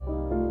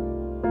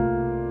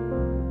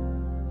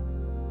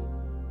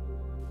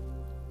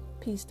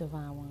Peace,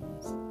 divine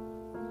ones.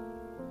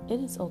 It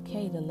is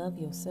okay to love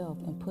yourself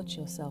and put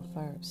yourself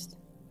first.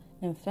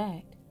 In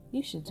fact,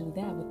 you should do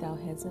that without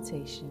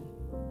hesitation.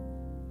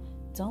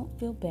 Don't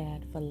feel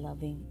bad for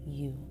loving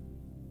you.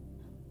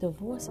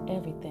 Divorce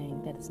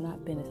everything that is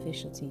not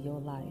beneficial to your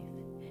life,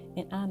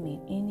 and I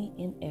mean any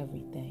and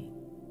everything.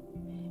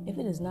 If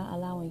it is not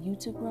allowing you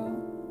to grow,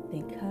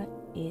 then cut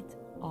it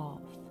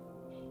off.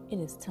 It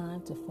is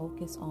time to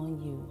focus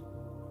on you.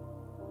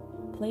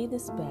 Play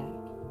this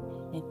back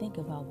and think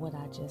about what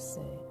I just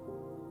said.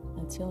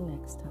 Until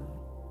next time,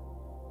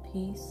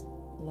 peace,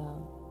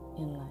 love,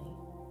 and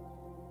light.